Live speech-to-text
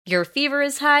Your fever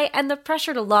is high and the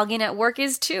pressure to log in at work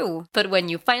is too. But when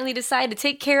you finally decide to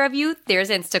take care of you, there's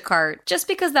Instacart. Just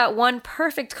because that one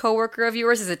perfect coworker of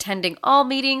yours is attending all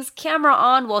meetings, camera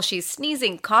on while she's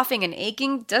sneezing, coughing, and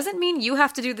aching, doesn't mean you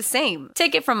have to do the same.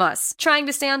 Take it from us. Trying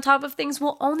to stay on top of things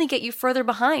will only get you further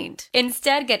behind.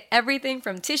 Instead, get everything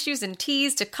from tissues and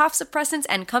teas to cough suppressants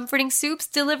and comforting soups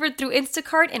delivered through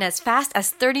Instacart in as fast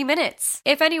as 30 minutes.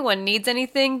 If anyone needs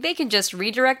anything, they can just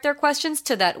redirect their questions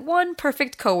to that one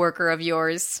perfect coworker of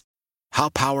yours. How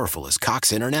powerful is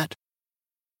Cox Internet?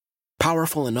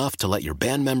 Powerful enough to let your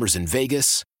band members in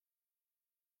Vegas,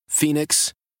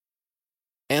 Phoenix,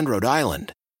 and Rhode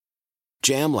Island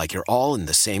jam like you're all in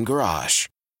the same garage.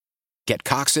 Get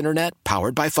Cox Internet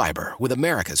powered by fiber with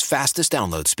America's fastest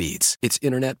download speeds. It's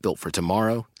internet built for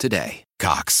tomorrow, today.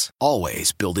 Cox,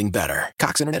 always building better.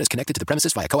 Cox Internet is connected to the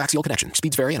premises via coaxial connection.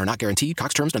 Speeds vary and are not guaranteed.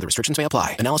 Cox terms and other restrictions may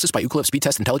apply. Analysis by Ookla Speed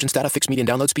Test Intelligence Data. Fixed median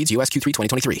download speeds. US Q3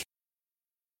 2023.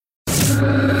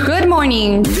 Good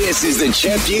morning. This is the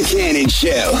Chet Buchanan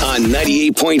Show on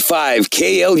 98.5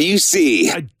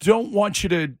 KLUC. I don't want you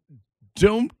to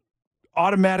don't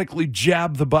automatically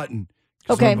jab the button.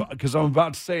 Okay. Because I'm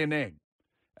about to say a name.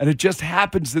 And it just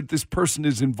happens that this person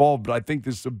is involved, but I think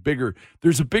there's a bigger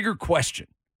question,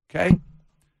 okay?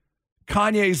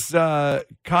 Kanye's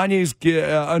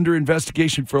under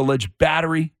investigation for alleged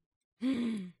battery.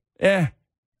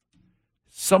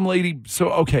 Some lady,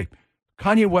 okay.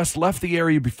 Kanye West left the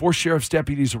area before sheriff's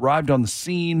deputies arrived on the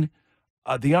scene.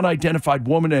 The unidentified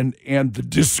woman and the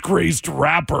disgraced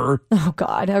rapper. Oh,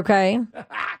 God. Okay.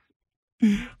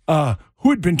 Who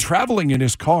had been traveling in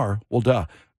his car. Well, duh.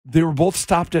 They were both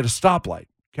stopped at a stoplight.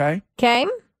 Okay. Okay.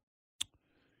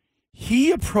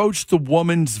 He approached the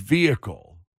woman's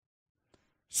vehicle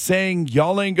saying,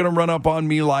 y'all ain't going to run up on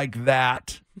me like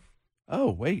that. Oh,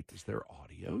 wait. Is there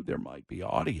audio? There might be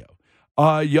audio.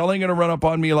 Y'all ain't going to run up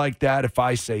on me like that if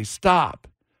I say stop.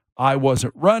 I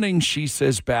wasn't running, she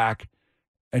says back.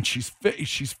 And she's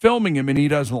filming him, and he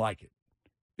doesn't like it.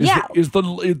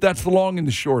 That's the long and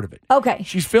the short of it. Okay.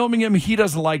 She's filming him. He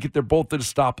doesn't like it. They're both at a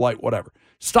stoplight, whatever.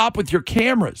 Stop with your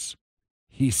cameras,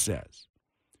 he says.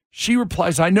 She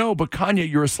replies, I know, but Kanye,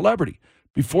 you're a celebrity.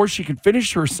 Before she can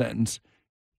finish her sentence,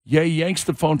 Ye yanks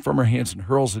the phone from her hands and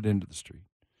hurls it into the street.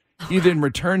 He then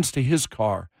returns to his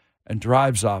car and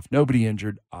drives off. Nobody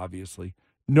injured, obviously.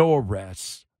 No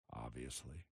arrests,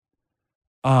 obviously.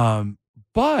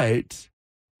 But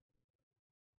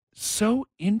so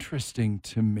interesting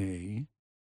to me.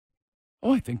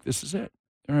 Oh, I think this is it.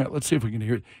 All right, let's see if we can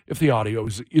hear it, if the audio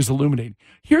is illuminating.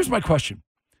 Here's my question.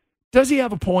 Does he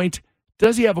have a point?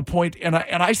 Does he have a point? And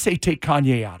I say take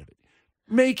Kanye out of it.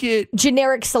 Make it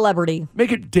generic celebrity.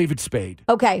 Make it David Spade.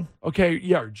 Okay. Okay,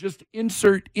 yeah, just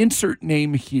insert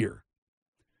name here.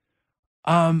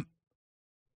 To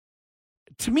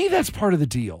me, that's part of the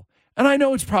deal. And I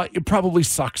know it probably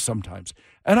sucks sometimes.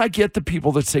 And I get the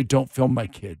people that say, don't film my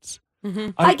kids.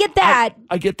 Mm-hmm. I get that.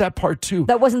 I get that part too.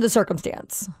 That wasn't the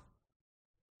circumstance.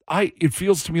 It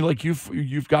feels to me like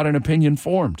you've got an opinion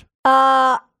formed.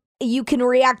 You can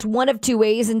react one of two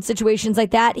ways in situations like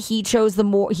that. He chose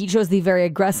the very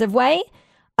aggressive way.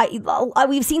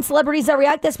 We've seen celebrities that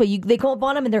react this way. They come up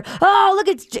on him and they're, oh, look,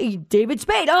 it's David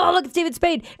Spade. Oh, look, it's David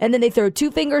Spade. And then they throw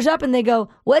two fingers up and they go,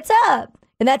 what's up?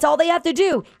 And that's all they have to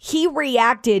do. He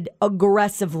reacted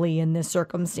aggressively in this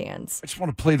circumstance. I just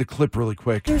want to play the clip really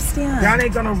quick. Understand. Y'all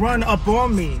ain't gonna run up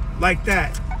on me like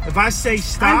that. If I say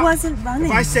stop. I wasn't running.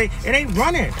 If I say it ain't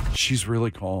running. She's really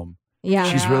calm. Yeah.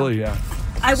 She's really, yeah.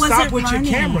 I wasn't Stop with running.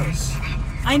 your cameras.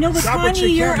 I know, but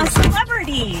Kanye, you're a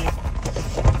celebrity.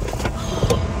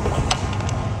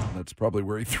 That's probably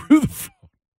where he threw the phone.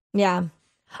 Yeah.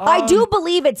 I do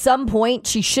believe at some point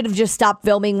she should have just stopped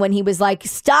filming when he was like,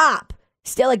 stop.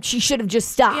 Still, like, she should have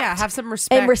just stopped. Yeah, have some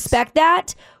respect. And respect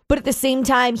that. But at the same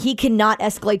time, he cannot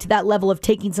escalate to that level of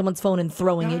taking someone's phone and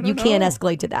throwing it. You can't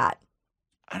escalate to that.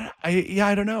 I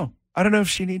don't know. I don't know if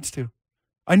she needs to.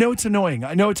 I know it's annoying.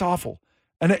 I know it's awful.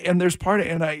 And there's part of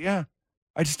it. And I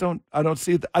don't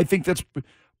see it. I think that's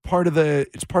part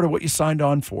of what you signed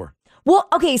on for. Well,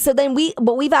 okay, so then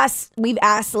we've asked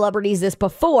celebrities this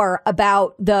before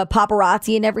about the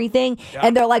paparazzi and everything,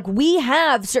 and they're like, we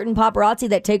have certain paparazzi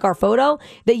that take our photo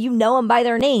that you know them by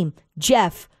their name,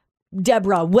 Jeff,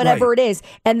 Deborah, whatever it is,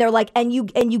 and they're like, and you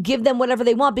give them whatever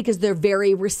they want because they're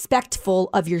very respectful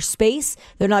of your space.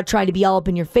 They're not trying to be all up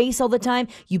in your face all the time.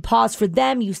 You pause for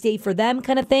them, you stay for them,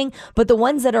 kind of thing. But the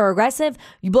ones that are aggressive,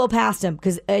 you blow past them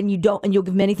and you'll give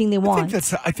them anything they want.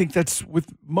 I think that's with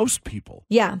most people.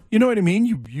 Yeah, you know what I mean.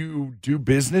 You do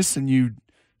business and you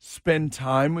spend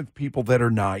time with people that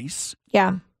are nice.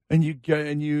 Yeah,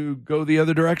 and you go the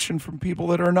other direction from people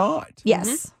that are not.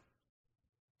 Yes.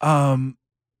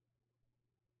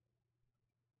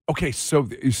 Okay, so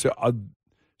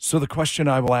the question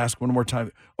I will ask one more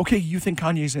time. Okay, you think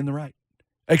Kanye's in the right,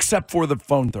 except for the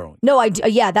phone throwing? No,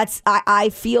 I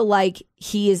feel like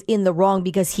he is in the wrong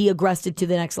because he aggressed it to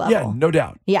the next level. Yeah, no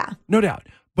doubt. Yeah, no doubt.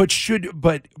 But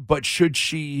should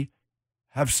she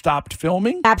have stopped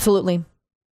filming? Absolutely.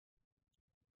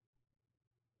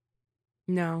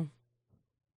 No.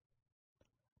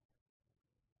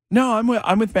 No,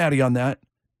 I'm with Maddie on that.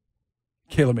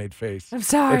 Kayla made face. I'm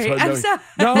sorry. I'm sorry.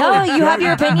 No, you have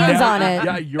your opinions on it.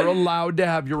 Yeah, you're allowed to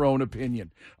have your own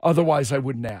opinion. Otherwise, I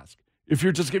wouldn't ask. If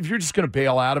you're just going to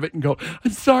bail out of it and go,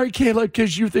 I'm sorry, Kayla,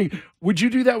 because you think, would you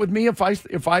do that with me if I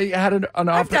had an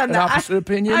opposite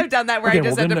opinion? I've done that where I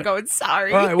just end up going,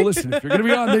 sorry. All right, well, listen, if you're going to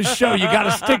be on this show, you got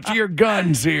to stick to your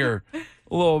guns here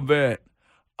a little bit.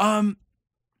 I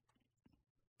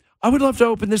would love to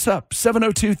open this up.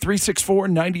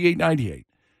 702-364-9898.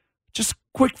 Just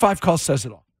quick 5 calls says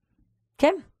it all.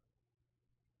 Okay.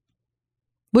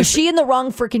 Was she in the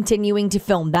wrong for continuing to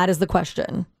film? That is the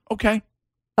question. Okay.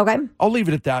 Okay. I'll leave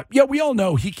it at that. Yeah, we all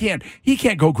know he can't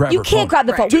go grab her phone. You can't grab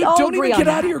the phone. Dude, We all don't agree even on get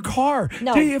out that. of your car.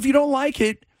 No. Dude, if you don't like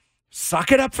it,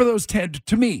 suck it up for those 10,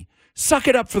 to me, suck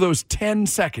it up for those 10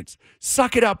 seconds.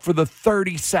 Suck it up for the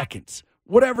 30 seconds.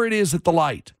 Whatever it is at the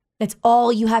light. That's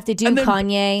all you have to do,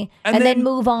 Kanye. And then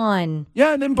move on.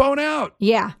 Yeah, and then bone out.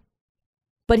 Yeah.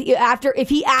 But if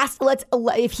he asked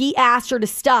her to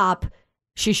stop,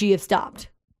 should she have stopped?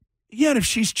 Yeah, and if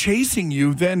she's chasing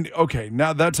you, then okay,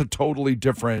 now that's a totally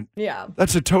different. Yeah.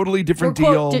 That's a totally different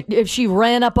Quote, deal. if she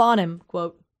ran up on him,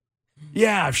 quote.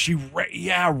 Yeah, if she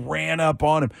ran up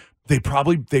on him, they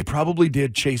probably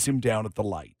did chase him down at the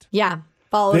light. Yeah,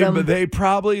 followed him. They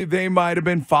might have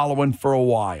been following for a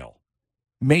while,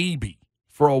 maybe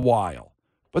for a while,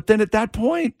 but then at that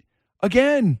point,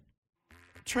 again,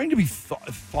 trying to be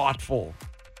thoughtful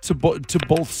to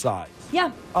both sides.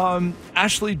 Yeah.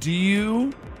 Ashley, do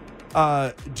you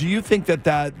think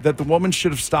that the woman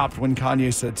should have stopped when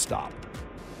Kanye said stop?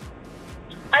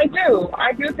 I do.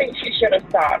 I do think she should have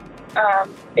stopped.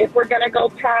 If we're going to go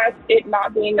past it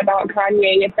not being about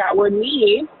Kanye, if that were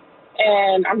me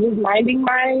and I'm just minding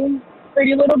my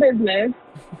pretty little business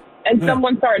and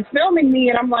someone starts filming me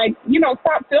and I'm like,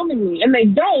 stop filming me. And they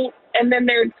don't. And then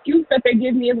their excuse that they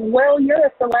give me is, well, you're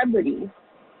a celebrity.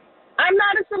 I'm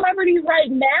not a celebrity right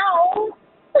now.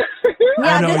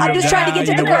 Yeah, I'm just trying to get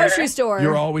to the grocery store.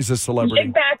 You're always a celebrity.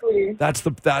 Exactly. Well,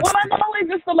 I'm always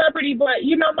a celebrity, but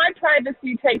my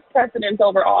privacy takes precedence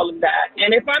over all of that.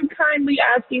 And if I'm kindly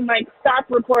asking, stop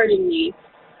recording me,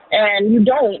 and you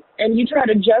don't, and you try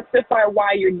to justify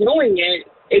why you're doing it,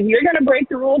 if you're going to break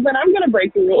the rules, then I'm going to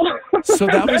break the rules. So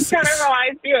that's kind of how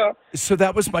I feel. So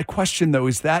that was my question, though.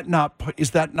 Is that not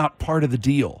part of the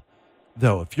deal,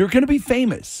 though? If you're going to be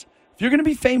famous. You're going to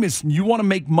be famous and you want to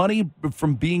make money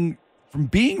from being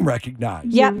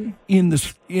recognized in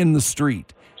the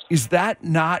street. Is that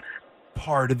not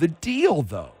part of the deal,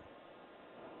 though?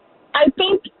 I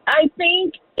think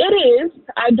it is.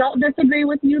 I don't disagree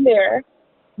with you there.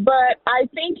 But I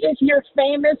think if you're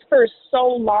famous for so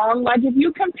long, if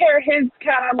you compare his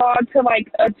catalog to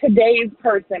a today's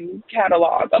person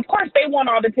catalog, of course they want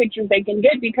all the pictures they can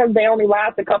get because they only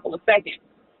last a couple of seconds.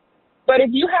 But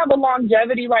if you have a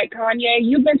longevity like Kanye,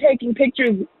 you've been taking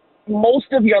pictures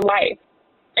most of your life.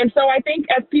 And so I think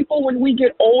as people, when we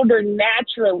get older,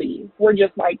 naturally, we're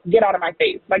just get out of my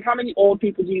face. How many old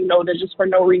people do you know that just for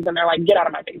no reason, they're get out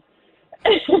of my face?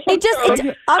 I'm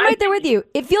right there with you.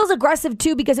 It feels aggressive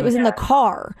too because it was in the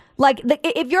car.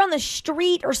 If you're on the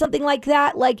street or something like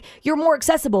that, you're more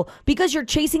accessible because you're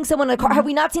chasing someone in a car. Mm-hmm. Have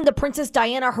we not seen the Princess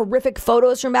Diana horrific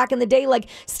photos from back in the day?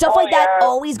 Stuff that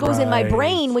always goes in my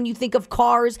brain when you think of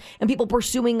cars and people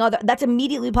pursuing that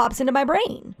immediately pops into my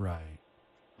brain. Right.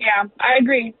 Yeah, I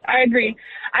agree.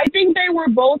 I think they were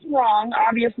both wrong.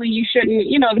 Obviously, you shouldn't,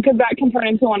 because that can turn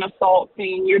into an assault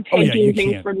thing. You're taking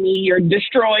things from me. You're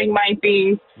destroying my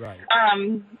things. Right.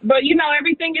 But,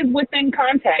 everything is within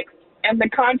context. And the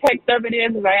context of it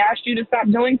is I asked you to stop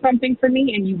doing something for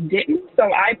me, and you didn't.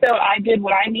 So I felt I did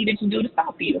what I needed to do to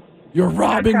stop you. You're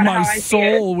robbing my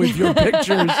soul with your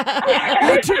pictures.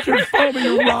 I took your phone, and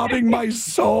you're robbing my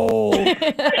soul.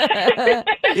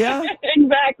 Yeah.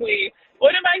 Exactly.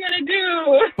 What am I gonna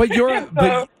do? But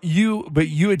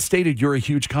you had stated you're a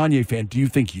huge Kanye fan. Do you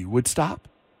think you would stop?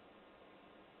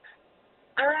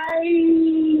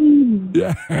 Kanye.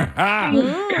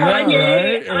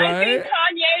 Right. I think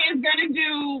Kanye is gonna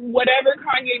do whatever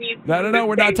Kanye needs. No.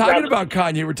 We're not talking about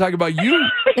Kanye. We're talking about you.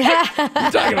 We're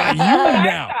talking about you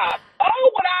now.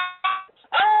 Oh,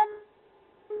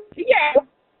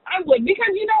 conflict because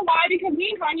you know why? Because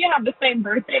me and Kanye have the same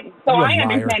birthday, so You're a I liar.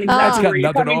 understand That's exactly got where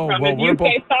you're nothing- coming oh, from. well, If we're you both-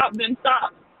 say stop, then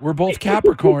stop. We're both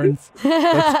Capricorns.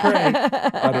 That's great.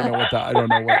 I don't know what.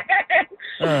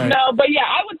 All right. No, but yeah,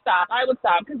 I would stop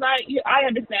because I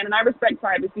understand and I respect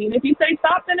privacy. And if you say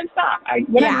stop, then it's stop.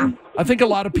 I think a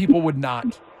lot of people would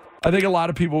not.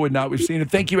 We've seen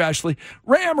it. Thank you, Ashley.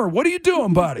 Rammer, what are you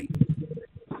doing, buddy?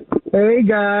 Hey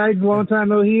guys, long time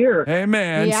no hear. Hey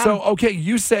man. Yeah. So okay,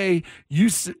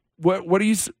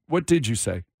 what did you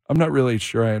say? I'm not really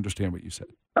sure I understand what you said.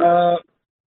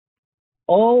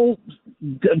 All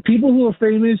people who are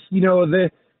famous,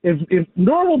 if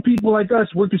normal people like us,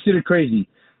 we're considered crazy.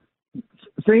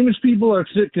 Famous people are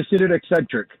considered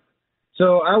eccentric.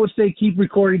 So I would say keep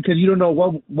recording because you don't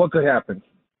know what could happen.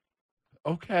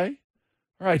 Okay.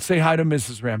 All right. Say hi to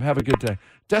Mrs. Ram. Have a good day.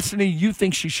 Destiny, you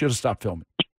think she should have stopped filming?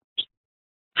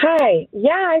 Hi.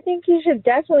 Yeah, I think you should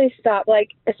definitely stop. Like,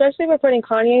 especially if we're putting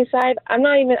Kanye aside. I'm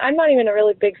not even a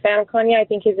really big fan of Kanye. I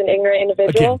think he's an ignorant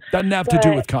individual. Again, doesn't have to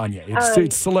do with Kanye.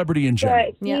 It's celebrity in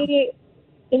general. But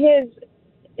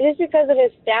just because of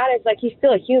his status, like, he's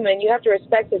still a human. You have to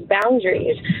respect his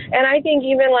boundaries. And I think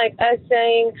even like us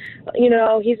saying,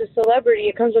 he's a celebrity,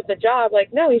 it comes with the job.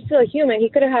 Like, no, he's still a human. He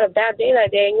could have had a bad day that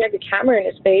day and you had the camera in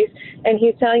his face and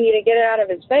he's telling you to get it out of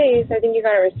his face. I think you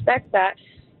got to respect that.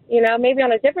 Maybe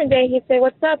on a different day he'd say,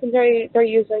 "What's up?" and throw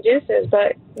you some juices.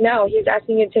 But no, he's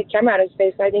asking you to take camera out of his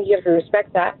face. So I think you have to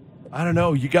respect that. I don't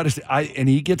know. You got to. And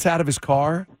he gets out of his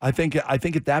car. I think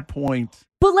at that point.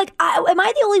 But like, am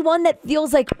I the only one that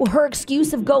feels like her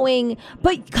excuse of going,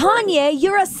 but Kanye,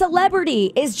 you're a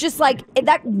celebrity, is just like,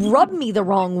 that rubbed me the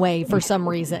wrong way for some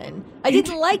reason. I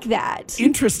didn't like that.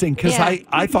 Interesting, because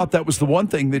I thought that was the one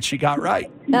thing that she got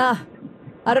right. I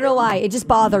don't know why. It just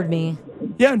bothered me.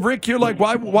 Yeah, and Rick, you're like,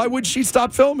 why would she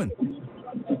stop filming?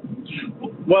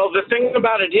 Well, the thing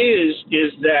about it is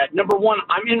that, number one,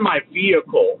 I'm in my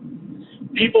vehicle.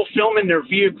 People film in their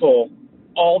vehicle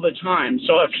all the time.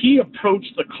 So if he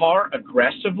approached the car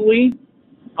aggressively,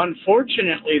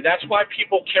 unfortunately, that's why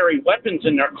people carry weapons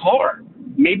in their car.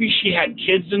 Maybe she had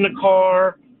kids in the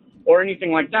car or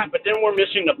anything like that, but then we're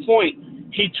missing the point.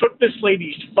 He took this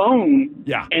lady's phone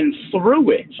and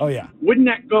threw it. Oh, yeah. Wouldn't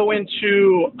that go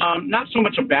into not so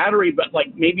much a battery, but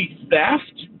like maybe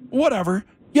theft? Whatever.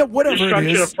 Yeah, whatever it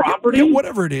Destruction is. of property? Yeah,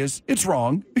 whatever it is. It's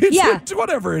wrong. It's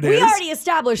whatever it is. We already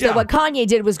established that what Kanye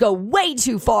did was go way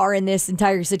too far in this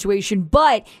entire situation,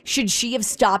 but should she have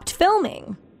stopped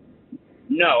filming?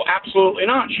 No, absolutely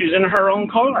not. She's in her own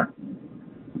car.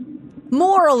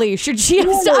 Morally, should she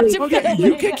have stopped filming?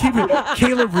 You can keep it.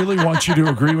 Kayla really wants you to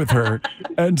agree with her,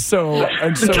 and so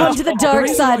come to the dark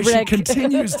side, Rick. She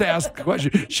continues to ask the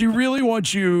question. She really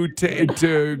wants you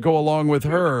to go along with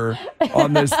her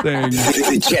on this thing.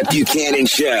 The Jeff Buchanan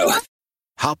Show.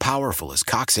 How powerful is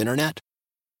Cox Internet?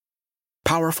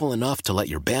 Powerful enough to let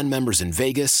your band members in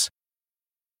Vegas,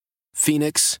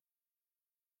 Phoenix,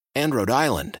 and Rhode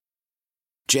Island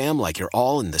jam like you're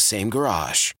all in the same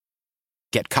garage.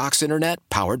 Get Cox Internet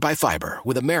powered by fiber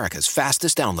with America's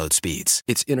fastest download speeds.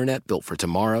 It's internet built for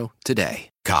tomorrow, today.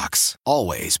 Cox,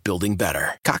 always building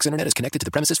better. Cox Internet is connected to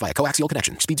the premises via coaxial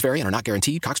connection. Speeds vary and are not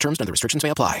guaranteed. Cox terms and other restrictions may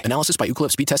apply. Analysis by Ookla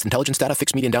Speed Test Intelligence Data.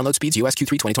 Fixed median download speeds. US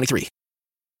Q3 2023.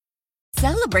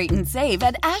 Celebrate and save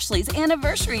at Ashley's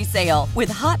Anniversary Sale. With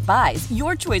Hot Buys,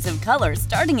 your choice of colors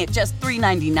starting at just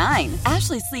 $3.99.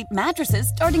 Ashley Sleep mattresses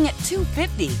starting at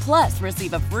 $2.50. Plus,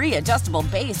 receive a free adjustable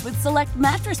base with select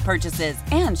mattress purchases.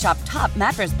 And shop top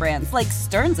mattress brands like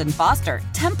Stearns & Foster,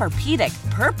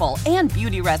 Tempur-Pedic, Purple, and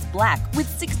Beautyrest Black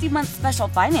with 60-month special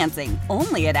financing.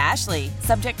 Only at Ashley.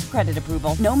 Subject to credit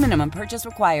approval. No minimum purchase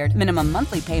required. Minimum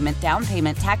monthly payment, down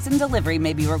payment, tax, and delivery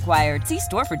may be required. See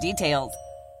store for details.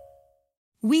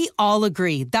 We all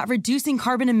agree that reducing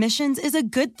carbon emissions is a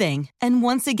good thing. And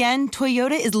once again,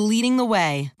 Toyota is leading the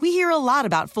way. We hear a lot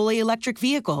about fully electric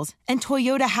vehicles, and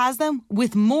Toyota has them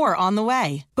with more on the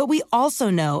way. But we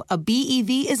also know a BEV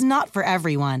is not for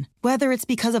everyone. Whether it's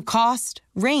because of cost,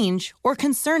 range, or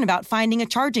concern about finding a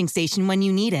charging station when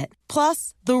you need it.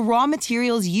 Plus, the raw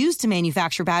materials used to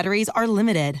manufacture batteries are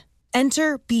limited.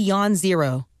 Enter Beyond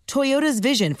Zero, Toyota's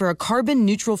vision for a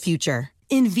carbon-neutral future.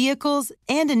 In vehicles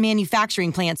and in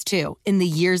manufacturing plants, too, in the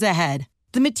years ahead.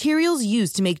 The materials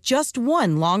used to make just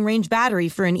one long-range battery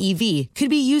for an EV could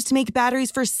be used to make batteries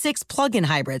for 6 plug-in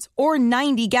hybrids or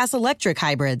 90 gas-electric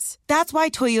hybrids. That's why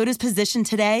Toyota's position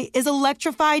today is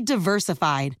electrified,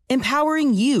 diversified,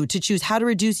 empowering you to choose how to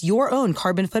reduce your own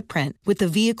carbon footprint with the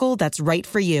vehicle that's right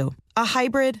for you. A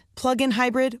hybrid, plug-in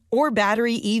hybrid, or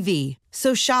battery EV.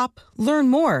 So shop, learn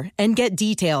more, and get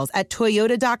details at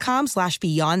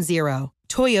toyota.com/beyondzero.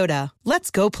 Toyota, let's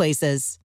go places.